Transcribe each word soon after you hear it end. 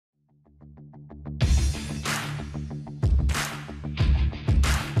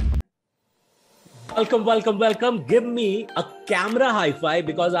Welcome, welcome, welcome. Give me a camera high five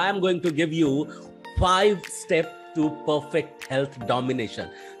because I am going to give you 5 steps to perfect health domination.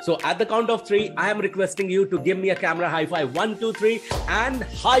 So at the count of 3, I am requesting you to give me a camera high five. 1, 2, 3 and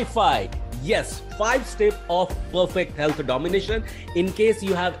high five. Yes, 5 steps of perfect health domination. In case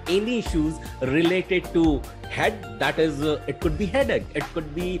you have any issues related to head, that is, it could be headache, it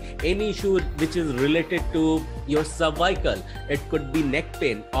could be any issue which is related to your cervical, it could be neck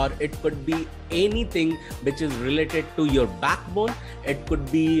pain, or it could be anything which is related to your backbone, it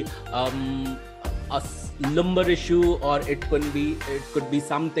could be a lumbar issue, or it could be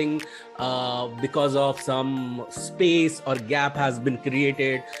something because of some space or gap has been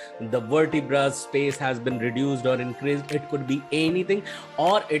created, the vertebra space has been reduced or increased. It could be anything,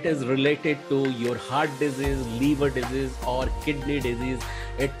 or it is related to your heart disease, liver disease, or kidney disease.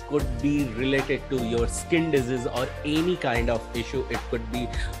 It could be related to your skin disease or any kind of issue. It could be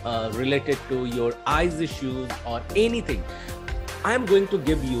related to your eyes issues or anything. I am going to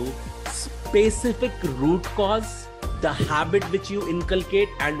give you specific root cause, the habit which you inculcate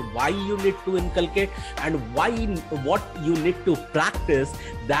and why you need to inculcate, and what you need to practice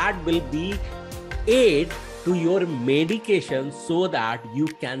that will be aid to your medication so that you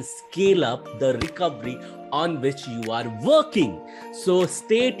can scale up the recovery on which you are working. So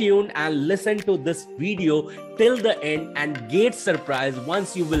stay tuned and listen to this video till the end and get surprised.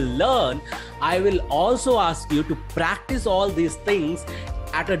 Once you will learn, I will also ask you to practice all these things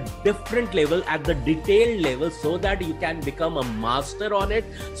at a different level, at the detailed level, so that you can become a master on it,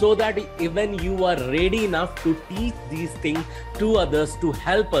 so that even you are ready enough to teach these things to others, to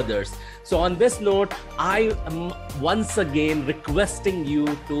help others. So on this note, I am once again requesting you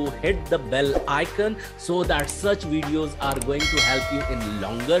to hit the bell icon so that such videos are going to help you in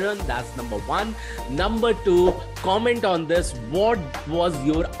longer run. That's number 1. Number 2, comment on this. What was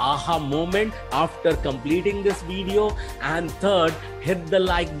your aha moment after completing this video? And third, hit the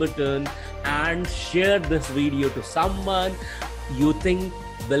like button and share this video to someone you think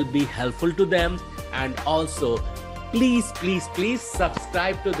will be helpful to them. And also, please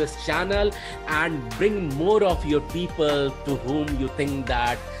subscribe to this channel and bring more of your people to whom you think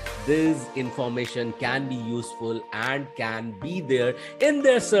that this information can be useful and can be there in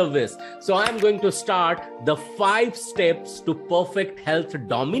their service. So I'm going to start the 5 steps to perfect health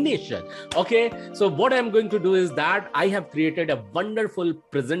domination. Okay, so what I'm going to do is that I have created a wonderful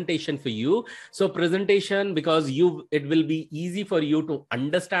presentation for you. So presentation, because it will be easy for you to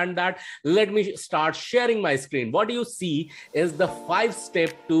understand that. Let me start sharing my screen. What you see is the 5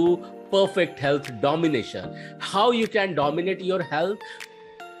 steps to perfect health domination. How you can dominate your health.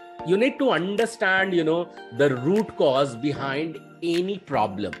 You need to understand, the root cause behind any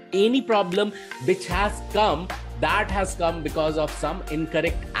problem which has come, that has come because of some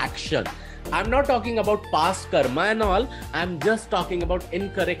incorrect action. I'm not talking about past karma and all. I'm just talking about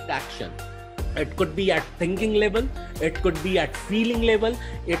incorrect action. It could be at thinking level. It could be at feeling level.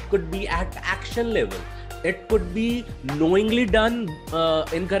 It could be at action level. It could be knowingly done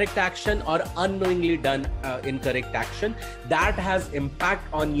incorrect action or unknowingly done incorrect action that has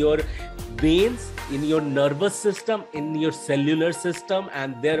impact on your veins, in your nervous system, in your cellular system,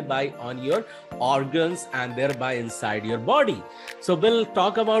 and thereby on your organs and thereby inside your body. So we'll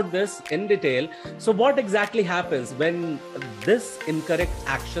talk about this in detail. So what exactly happens when this incorrect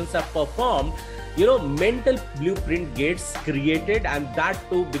actions are performed? Mental blueprint gets created, and that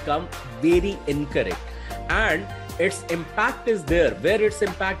too become very incorrect. And its impact is there. Where its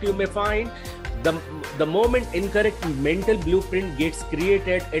impact you may find, the moment incorrect mental blueprint gets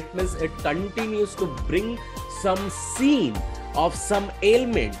created, it means it continues to bring some scene of some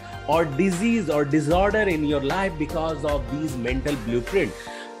ailment or disease or disorder in your life because of these mental blueprint.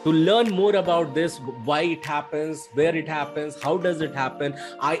 To learn more about this, why it happens, where it happens, how does it happen,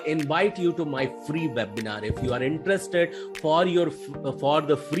 I invite you to my free webinar. If you are interested for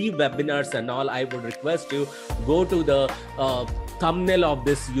the free webinars and all, I would request you go to the thumbnail of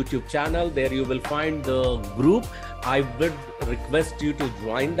this YouTube channel. There you will find the group. I would request you to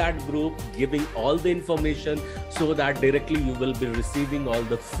join that group, giving all the information so that directly you will be receiving all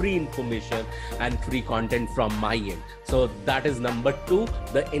the free information and free content from my end. So that is number 2,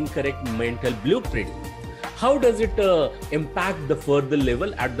 the incorrect mental blueprint. How does it impact the further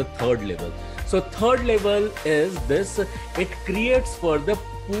level at the 3rd level? So 3rd level is this: it creates further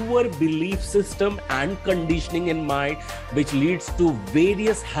poor belief system and conditioning in mind, which leads to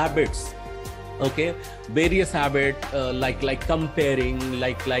various habits. Okay, various habit like comparing,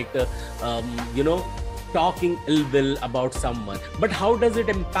 talking ill will about someone. But how does it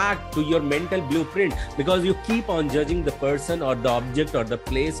impact to your mental blueprint? Because you keep on judging the person or the object or the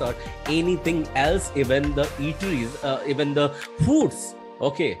place or anything else, even the eateries, even the foods.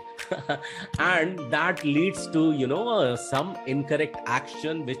 Okay. And that leads to some incorrect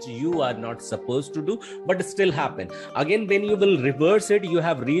action which you are not supposed to do, but still happen. Again, when you will reverse it, you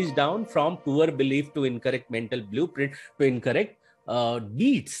have reached down from poor belief to incorrect mental blueprint to incorrect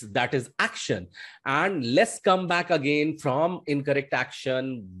deeds, that is action. And let's come back again from incorrect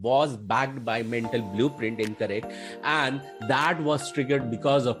action was backed by mental blueprint incorrect, and that was triggered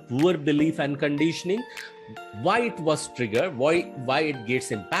because of poor belief and conditioning. Why it was triggered, why it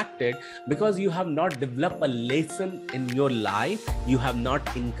gets impacted? Because you have not developed a lesson in your life, you have not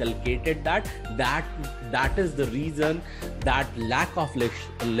inculcated that is the reason that lack of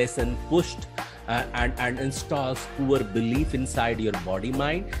lesson pushed and installs poor belief inside your body,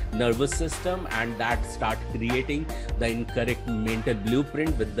 mind, nervous system, and that start creating the incorrect mental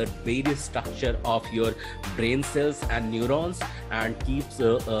blueprint with the various structure of your brain cells and neurons, and keep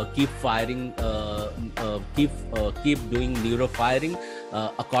firing, keep doing neurofiring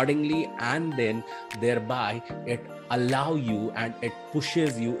accordingly, and then thereby it allow you and it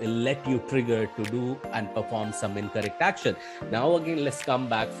pushes you, it let you trigger to do and perform some incorrect action. Now again, let's come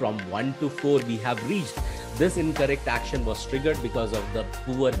back from 1 to 4. We have reached this incorrect action was triggered because of the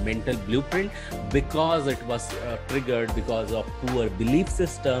poor mental blueprint, because it was triggered because of poor belief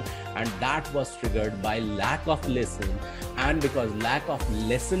system, and that was triggered by lack of lesson, and because lack of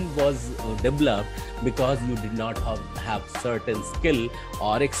lesson was developed because you did not have certain skill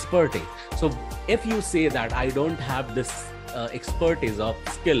or expertise. So if you say that I don't have this expertise of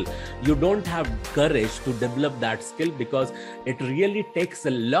skill, you don't have courage to develop that skill, because it really takes a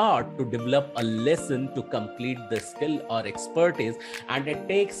lot to develop a lesson to complete the skill or expertise, and it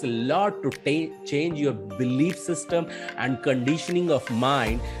takes a lot to change your belief system and conditioning of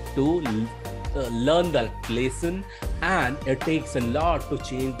mind to learn that lesson, and it takes a lot to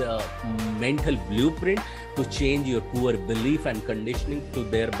change the mental blueprint, to change your poor belief and conditioning, to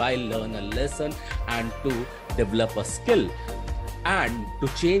thereby learn a lesson and to develop a skill. And to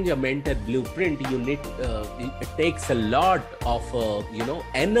change a mental blueprint, you need it takes a lot of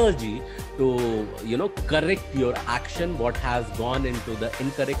energy to correct your action, what has gone into the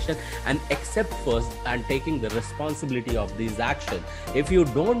incorrection, and accept first and taking the responsibility of these actions. If you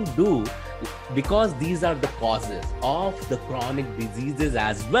don't do, because these are the causes of the chronic diseases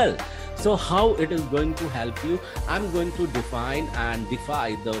as well. So how it is going to help you? I'm going to define and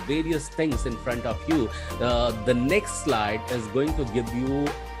defy the various things in front of you. The next slide is going to give you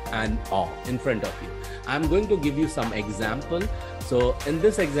an awe in front of you. I'm going to give you some example. So in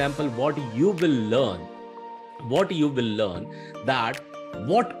this example, what you will learn that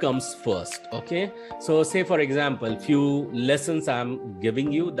what comes first. Okay, so say for example, few lessons I'm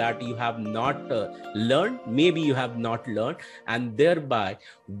giving you that you have not learned, maybe you have not learned, and thereby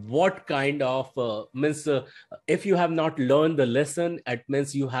what kind of if you have not learned the lesson, it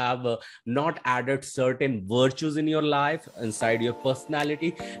means you have not added certain virtues in your life, inside your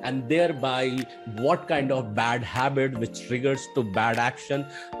personality, and thereby what kind of bad habit which triggers to bad action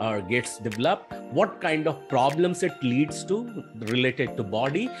or gets developed, what kind of problems it leads to related to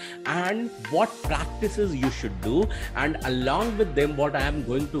body, and what practices you should do. And along with them, what I'm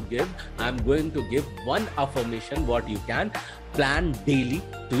going to give one affirmation what you can plan daily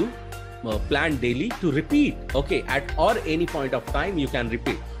to repeat. Okay, at or any point of time you can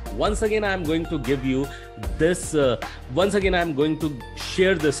repeat. Once again, I'm going to give you this. Once again, I'm going to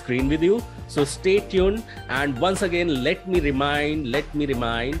share the screen with you. So stay tuned. And once again, let me remind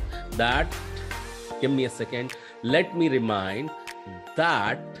that. Give me a second. Let me remind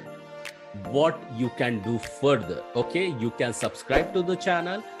that what you can do further. Okay, you can subscribe to the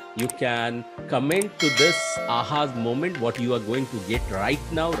channel. You can comment to this aha moment, what you are going to get right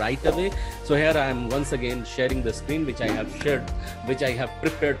now, right away. So here I am once again sharing the screen which I have shared, which I have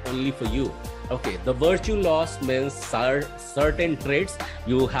prepared only for you. Okay, the virtue loss means certain traits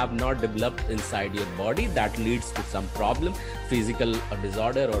you have not developed inside your body that leads to some problem, physical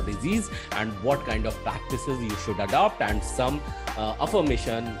disorder or disease, and what kind of practices you should adopt, and some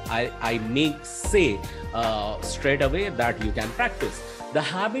affirmation I may say straight away that you can practice. The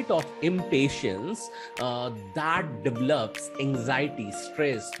habit of impatience that develops anxiety,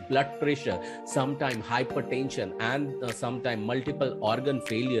 stress, blood pressure, sometimes hypertension, and sometimes multiple organ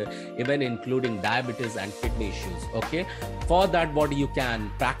failure, even including diabetes and kidney issues. Okay, for that, what you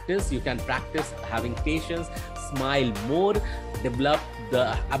can practice having patience, smile more, develop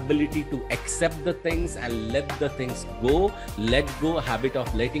the ability to accept the things and let the things go, let go, habit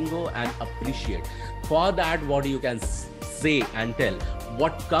of letting go and appreciate. For that, what you can say and tell,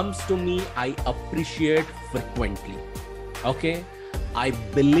 what comes to me, I appreciate frequently. Okay, I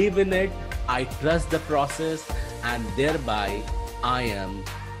believe in it, I trust the process, and thereby I am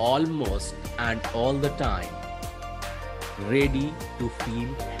almost and all the time ready to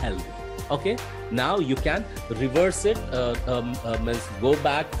feel healthy. Okay, now you can reverse it, means go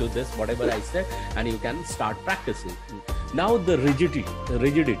back to this, whatever I said, and you can start practicing. Now the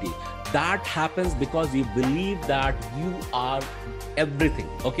rigidity that happens because you believe that you are everything,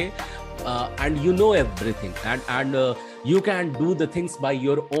 okay, and you know everything, and you can do the things by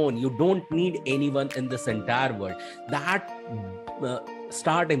your own. You don't need anyone in this entire world. That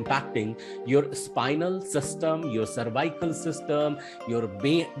start impacting your spinal system, your cervical system, your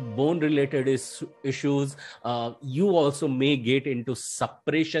bone related issues. You also may get into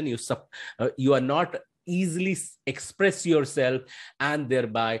suppression. You are not easily express yourself, and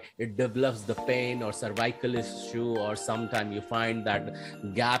thereby it develops the pain or cervical issue, or sometimes you find that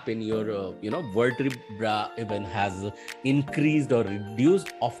gap in your vertebra even has increased or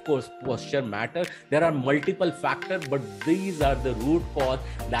reduced. Of course, posture matter. There are multiple factors, but these are the root cause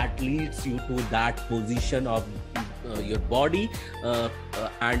that leads you to that position of your body,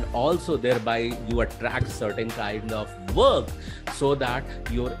 and also thereby you attract certain kind of work, so that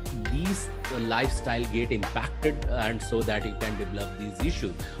these lifestyle get impacted, and so that you can develop these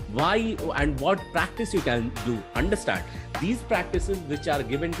issues. Why and what practice you can do? Understand these practices which are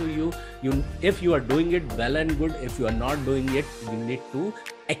given to you. If you are doing it well and good, if you are not doing it, you need to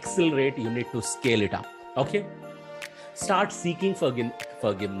accelerate, you need to scale it up. Okay, start seeking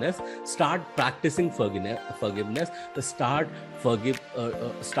forgiveness, start practicing forgiveness, start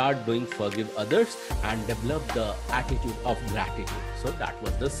doing forgive others, and develop the attitude of gratitude. So that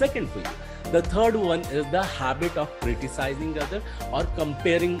was the second for you. The third one is the habit of criticizing others or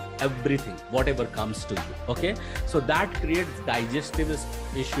comparing everything, whatever comes to you. Okay, so that creates digestive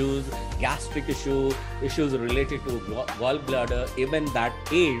issues, gastric issues related to gallbladder, even that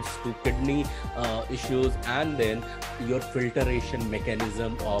aids to kidney issues, and then your filtration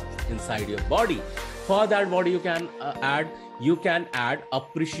mechanism of inside your body. For that, what you can add? You can add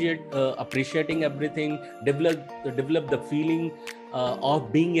appreciating everything, develop the feeling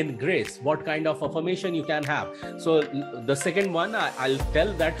of being in grace. What kind of affirmation you can have? So the second one, I'll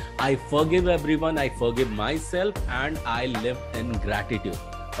tell that I forgive everyone, I forgive myself, and I live in gratitude.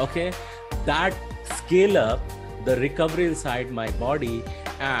 Okay, that scale up the recovery inside my body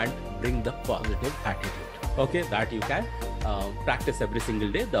and bring the positive attitude. Okay, that you can practice every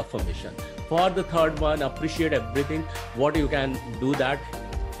single day, the affirmation. For the third one, appreciate everything. What you can do that?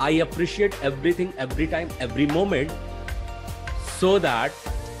 I appreciate everything, every time, every moment, so that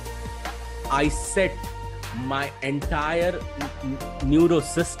I set my entire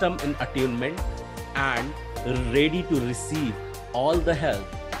neurosystem in attunement and ready to receive all the help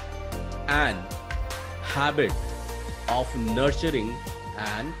and habit of nurturing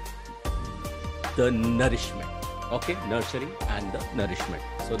and the nourishment. Okay, nurturing and the nourishment.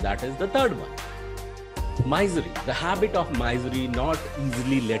 So that is the third one. Misery, the habit of misery, not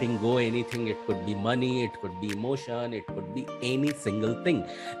easily letting go anything. It could be money, it could be emotion, it could be any single thing.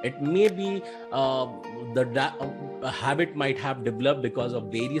 It may be the habit might have developed because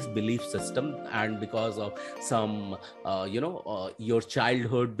of various belief systems, and because of some your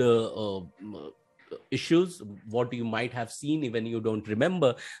childhood issues, what you might have seen, even you don't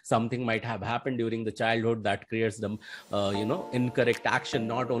remember. Something might have happened during the childhood that creates them incorrect action,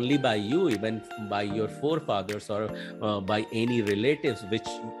 not only by you, even by your forefathers, or by any relatives, which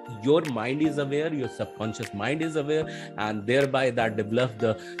your mind is aware, your subconscious mind is aware, and thereby that develops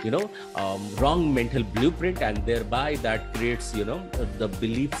the wrong mental blueprint, and thereby that creates the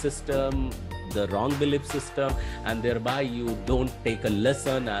belief system, the wrong belief system, and thereby you don't take a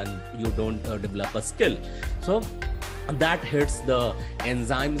lesson and you don't develop a skill. So that hits the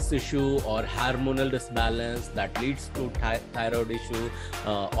enzymes issue or hormonal disbalance, that leads to thyroid issue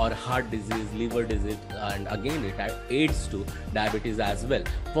or heart disease, liver disease, and again it aids to diabetes as well.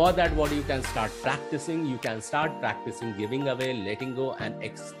 For that, what you can start practicing? You can start practicing giving away, letting go, and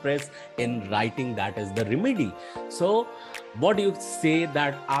express in writing. That is the remedy. So what do you say?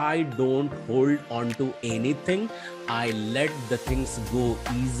 That I don't hold on to anything, I let the things go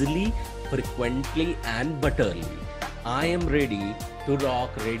easily, frequently, and butterly. I am ready to rock,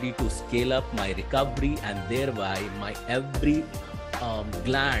 ready to scale up my recovery, and thereby my every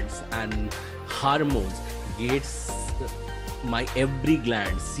glands and hormones gets, my every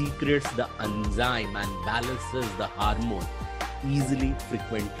gland secretes the enzyme and balances the hormone easily,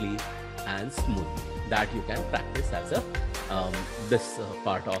 frequently, and smoothly. that you can practice as a this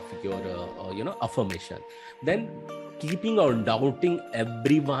part of your affirmation. Then keeping or doubting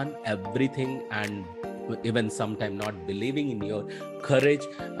everyone, everything, and even sometimes not believing in your courage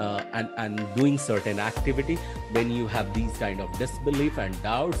and doing certain activity. When you have these kind of disbelief and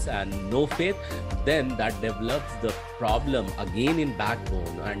doubts and no faith, then that develops the problem again in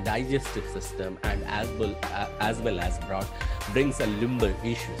backbone and digestive system, and as well as brings a lumbar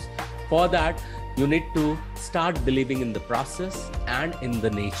issues. For that, you need to start believing in the process and in the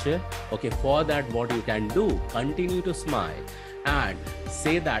nature. Okay, for that, what you can do, continue to smile and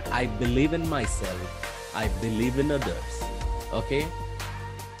say that I believe in myself, I believe in others. Okay,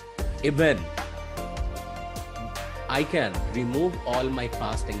 even I can remove all my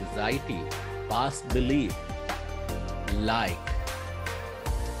past anxiety, past belief, like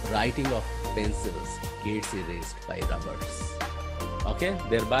writing of pencils gets erased by rubbers. Okay,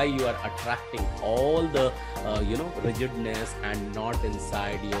 thereby you are attracting all the rigidness and not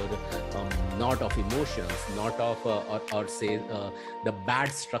inside your not of emotions, not of or say the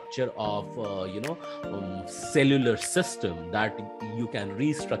bad structure of cellular system that you can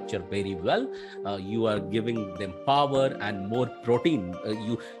restructure very well. You are giving them power and more protein.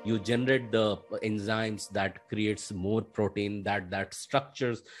 You generate the enzymes that creates more protein that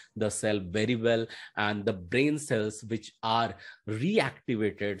structures the cell very well, and the brain cells which are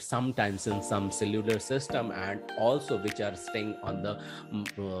reactivated sometimes in some cellular system, and also which are staying on the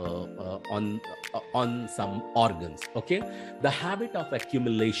on some organs. Okay, the habit of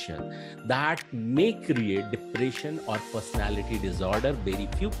accumulation that may create depression or personality disorder. Very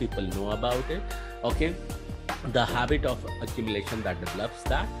few people know about it. Okay, the habit of accumulation that develops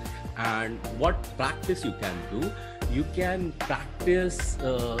that. And what practice you can do, you can practice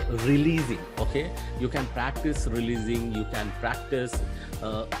releasing. Okay, you can practice releasing, you can practice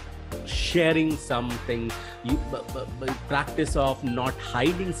sharing something, you practice of not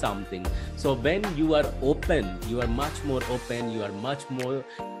hiding something. So when you are open, you are much more open, you are much more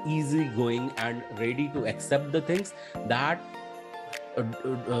easygoing and ready to accept the things that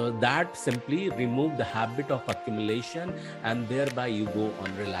simply remove the habit of accumulation, and thereby you go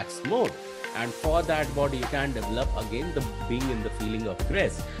on relaxed mode. And for that, what you can develop again, the being in the feeling of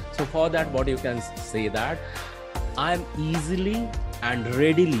grace. So for that, what you can say that I am easily and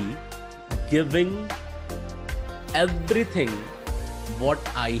readily giving everything what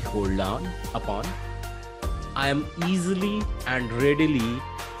I hold on upon. I am easily and readily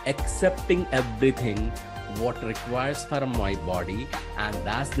accepting everything what requires for my body, and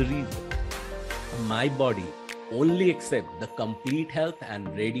that's the reason my body only accept the complete health and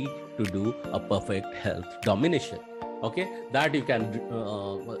ready to do a perfect health domination. Okay, that you can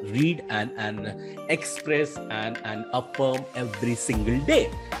read and express and affirm every single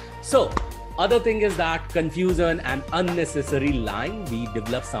day. So other thing is that confusion and unnecessary lying we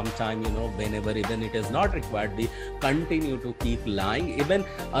develop sometime, whenever even it is not required, we continue to keep lying. Even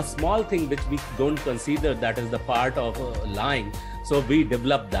a small thing which we don't consider that is the part of lying, so we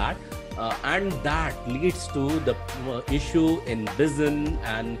develop that. And that leads to the issue in vision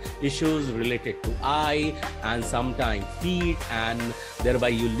and issues related to eye and sometimes feet, and thereby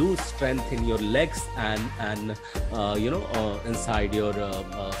you lose strength in your legs and inside your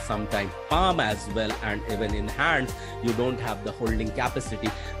sometimes palm as well, and even in hands you don't have the holding capacity.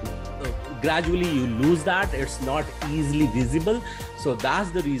 Gradually you lose that, it's not easily visible. So that's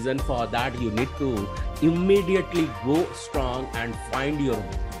the reason for that you need to immediately go strong and find your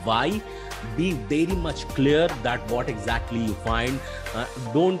why. Be very much clear that what exactly you find.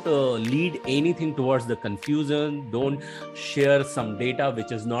 Don't lead anything towards the confusion. Don't share some data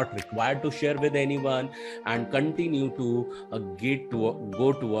which is not required to share with anyone, and continue to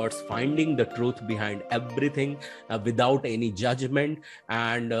go towards finding the truth behind everything without any judgment.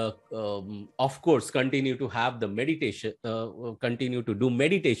 And of course, continue to have the meditation, continue to do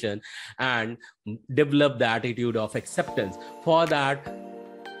meditation and develop the attitude of acceptance. For that,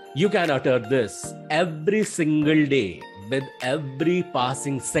 you can utter this every single day. With every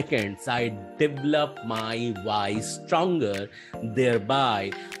passing seconds, I develop my why stronger.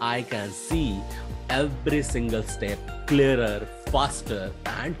 Thereby, I can see every single step clearer, faster,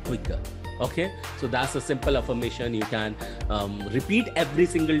 and quicker. Okay, so that's a simple affirmation you can repeat every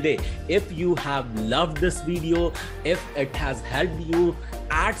single day. If you have loved this video, if it has helped you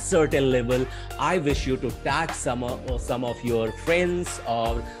at certain level, I wish you to tag some of your friends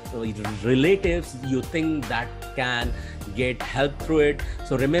or relatives you think that can get help through it.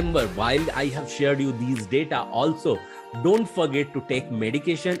 So remember, while I have shared you these data, also don't forget to take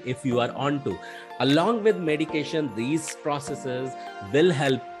medication if you are on to. Along with medication, these processes will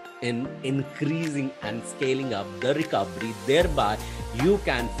help in increasing and scaling up the recovery. Thereby, you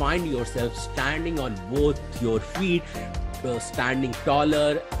can find yourself standing on both your feet, standing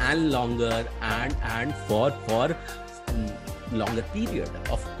taller and longer, and for longer period,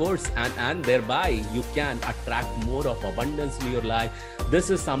 of course, and thereby you can attract more of abundance in your life. This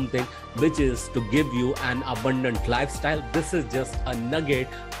is something which is to give you an abundant lifestyle. This is just a nugget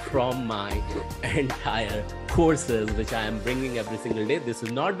from my entire courses which I am bringing every single day. This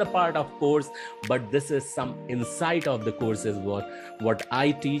is not the part of course, but this is some insight of the courses what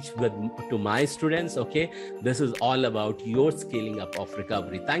I teach to my students. Okay, this is all about your scaling up of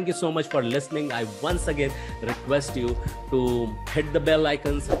recovery. Thank you so much for listening. I once again request you to hit the bell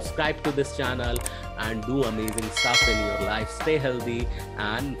icon, subscribe to this channel, and do amazing stuff in your life. Stay healthy,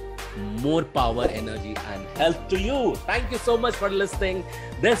 and more power, energy, and health to you. Thank you so much for listening.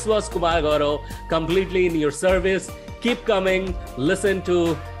 This was Kumar Gaurav, completely in your service. Keep coming, listen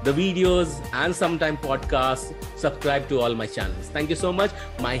to the videos and sometime podcasts. Subscribe to all my channels. Thank you so much.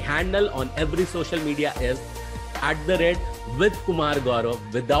 My handle on every social media is @withkumargaurav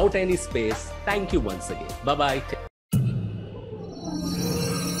without any space. Thank you once again. Bye-bye.